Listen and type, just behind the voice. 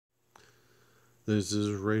This is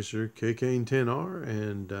Racer KK10R,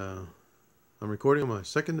 and I'm recording on my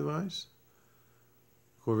second device,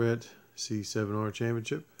 Corvette C7R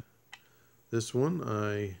Championship. This one,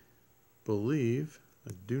 I believe,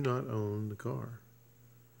 I do not own the car.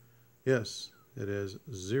 Yes, it has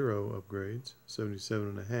 0 upgrades,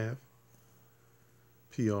 77.5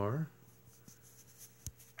 PR.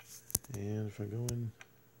 And if I go in,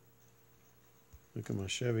 look at my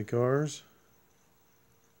Chevy cars.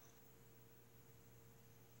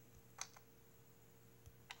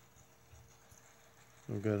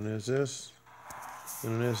 I've got an SS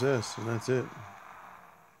and an SS, and that's it.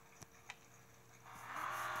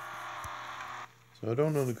 So I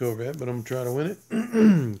don't know the Corvette, but I'm going to try to win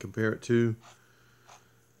it. Compare it to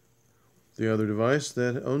the other device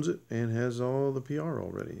that owns it and has all the PR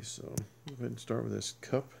already. So go ahead and start with this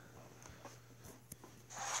cup.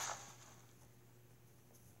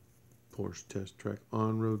 Porsche Test Track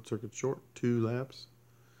on-road circuit short, 2 laps,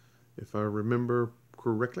 if I remember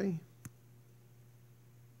correctly.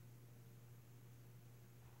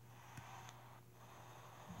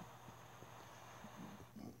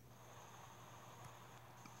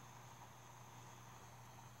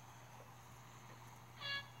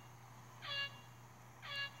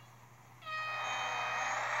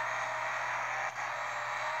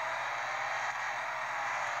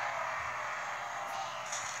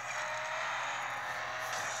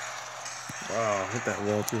 Wow, hit that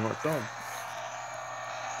wall too hard, dog.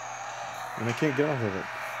 And I can't get off of it.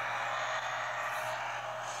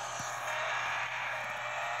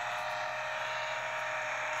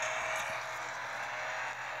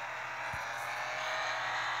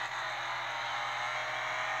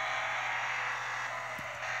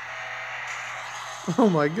 Oh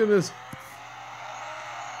my goodness.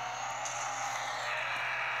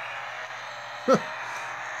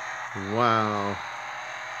 Wow.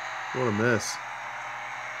 What a mess.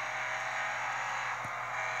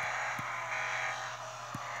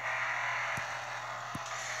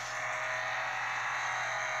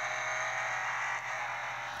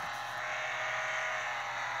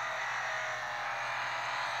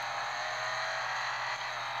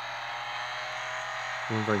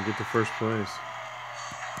 I wonder if I can get to first place.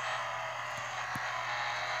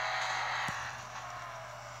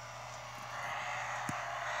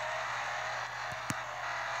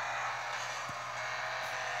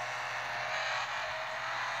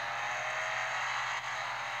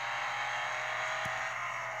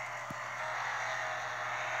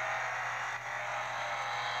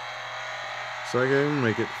 So I can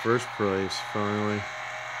make it first place finally.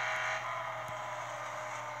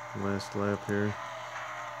 Last lap here.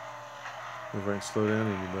 If I can slow down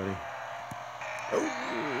anybody. Oh!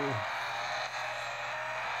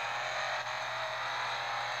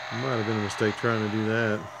 Might have been a mistake trying to do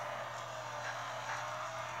that.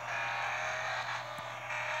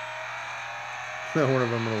 I wonder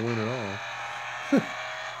if I'm going to win at all.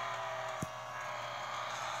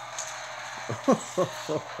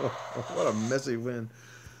 What a messy win.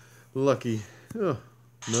 Lucky. Oh,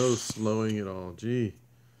 no slowing at all. Gee.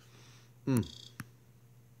 I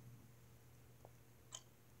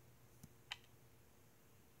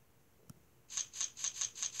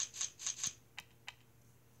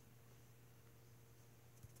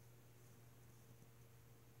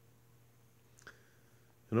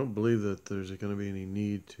don't believe that there's going to be any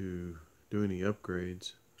need to do any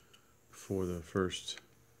upgrades for the first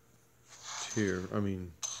tier. I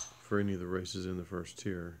mean, for any of the races in the first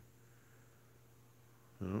tier.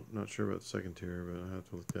 I'm not sure about the second tier, but I'll have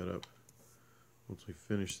to look that up once we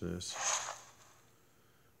finish this.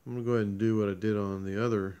 I'm going to go ahead and do what I did on the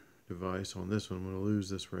other device. On this one, I'm going to lose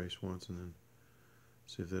this race once and then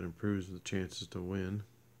see if that improves the chances to win.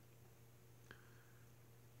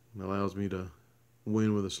 It allows me to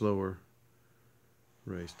win with a slower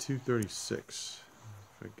race. 236.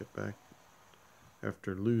 If I get back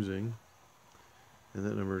after losing and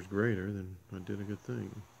that number is greater, then I did a good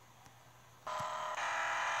thing.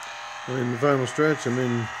 In the final stretch, I'm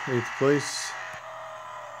in 8th place.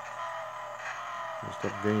 I'll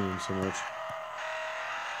stop gaining so much.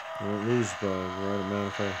 I won't lose by the right amount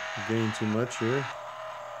if I gain too much here.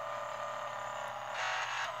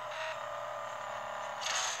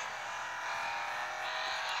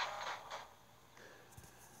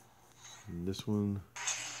 And this one,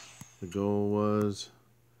 the goal was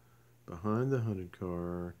behind the 100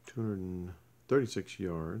 car, 236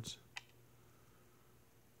 yards.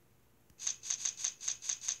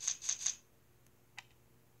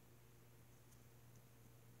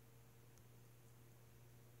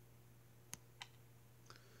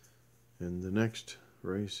 And the next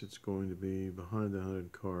race, it's going to be behind the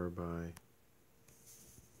 100 car by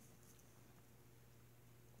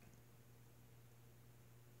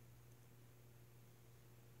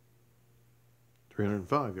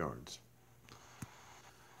 305 yards.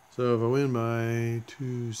 So if I win by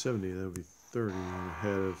 270, that would be 30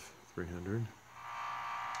 ahead of 300.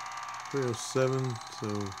 307, so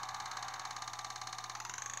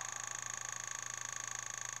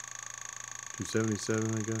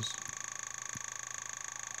 277, I guess.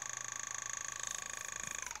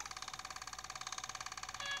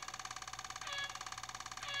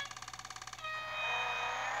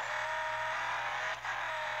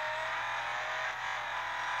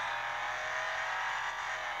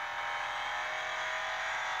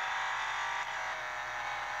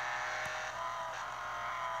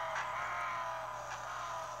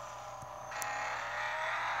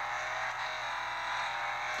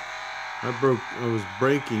 I was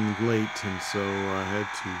braking late, and so I had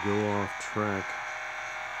to go off track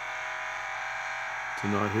to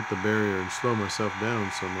not hit the barrier and slow myself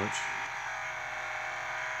down so much.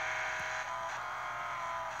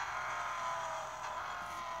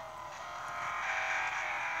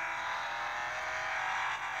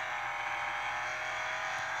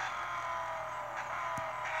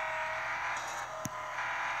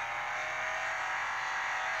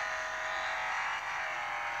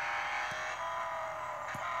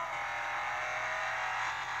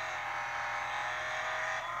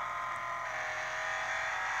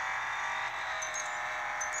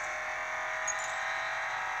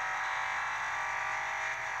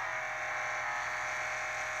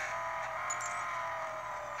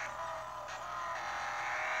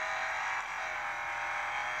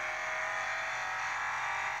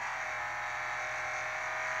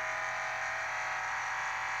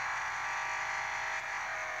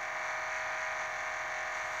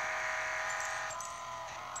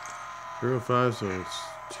 Zero 05, so it's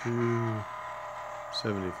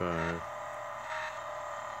 275.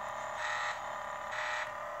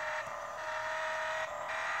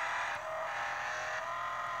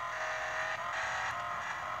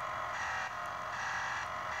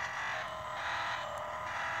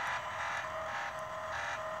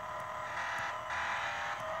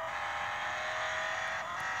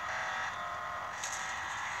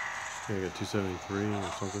 Okay, I got 273 or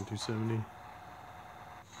something, 270.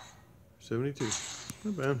 72.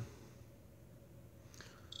 Not bad.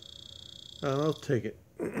 I'll take it.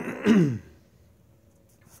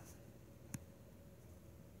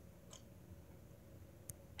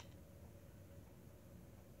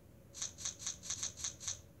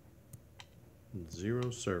 Zero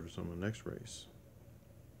service on my next race.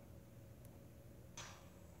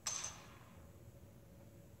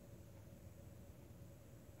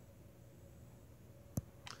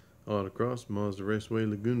 Autocross, Mazda Raceway,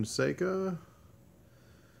 Laguna, Seca.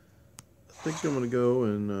 I think I'm going to go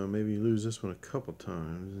and maybe lose this one a couple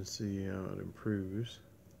times and see how it improves.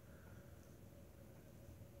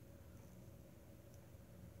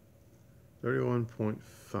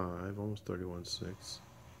 $31.5, almost 31.6.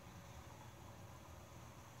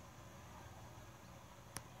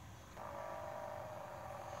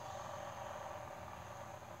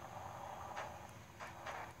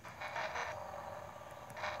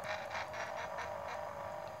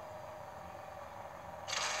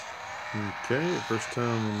 Okay, first time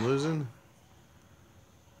I'm losing.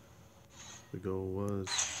 The goal was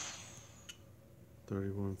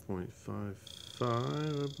 31.55,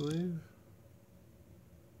 I believe.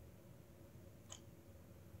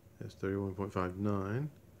 That's 31.59.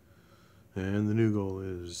 And the new goal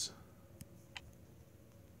is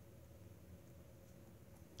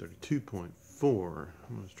 32.4.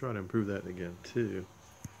 I'm going to try to improve that again, too.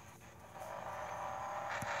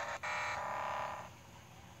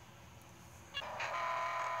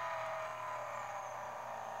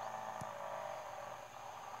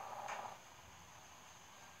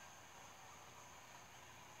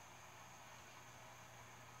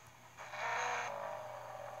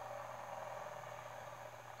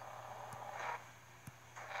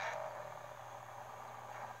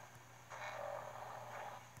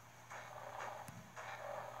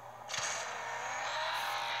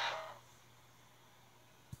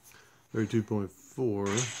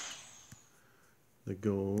 $32.4, the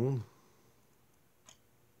goal.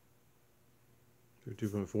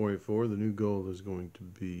 32.484, the new goal is going to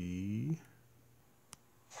be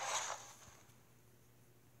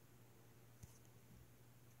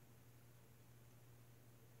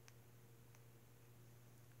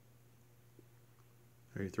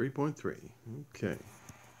 33.3. Okay.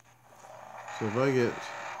 So if I get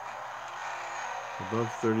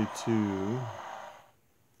above 32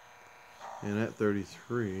 and at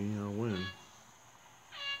 33, I'll win.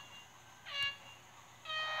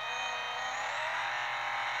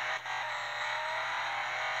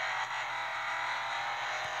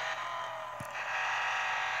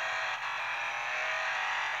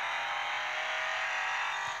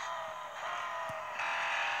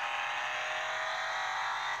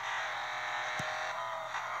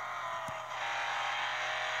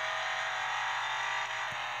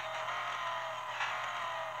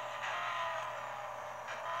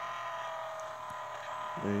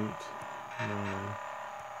 8, 9,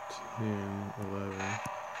 10, 11,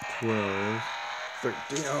 12,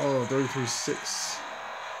 13. Oh, 33.6.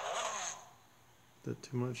 Is that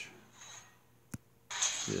too much?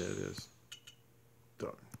 Yeah, it is.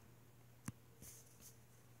 Darn.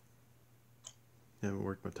 Haven't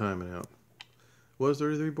worked my timing out. Was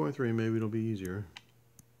 33.3. Maybe it'll be easier.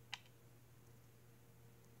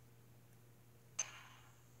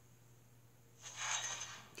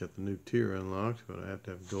 Got the new tier unlocked, but I have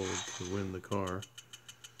to have gold to win the car.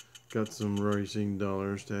 Got some racing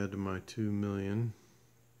dollars to add to my 2 million.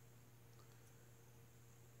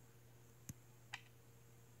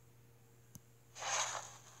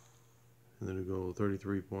 And then the goal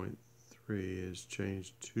 33.3 is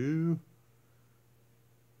changed to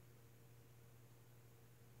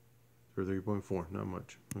 33.4. Not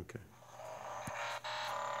much. Okay.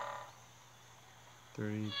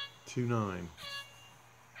 32.9.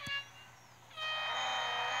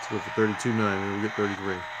 Let's go for 32.9. Maybe we'll get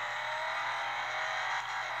 33.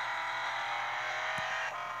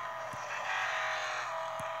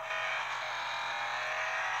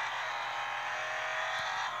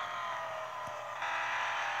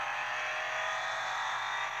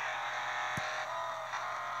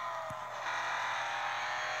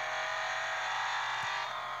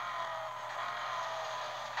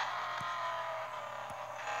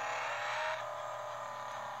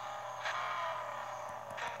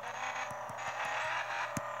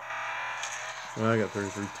 Well, I got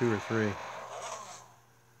 33.2 or 3.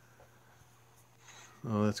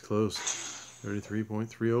 Oh, that's close.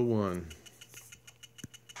 33.301.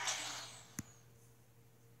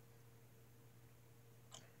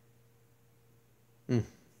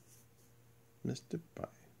 Missed it by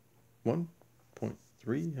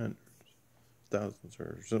 1.3 thousandths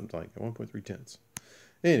or something like that. 1.3 tenths.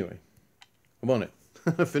 Anyway, I'm on it.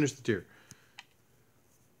 I finished the tier.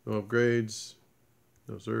 No upgrades.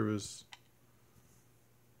 No service.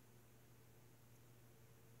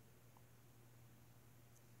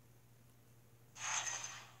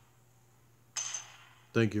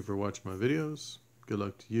 Thank you for watching my videos. Good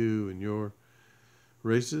luck to you and your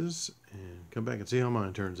races. And come back and see how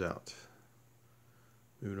mine turns out.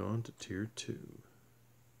 Moving on to Tier 2.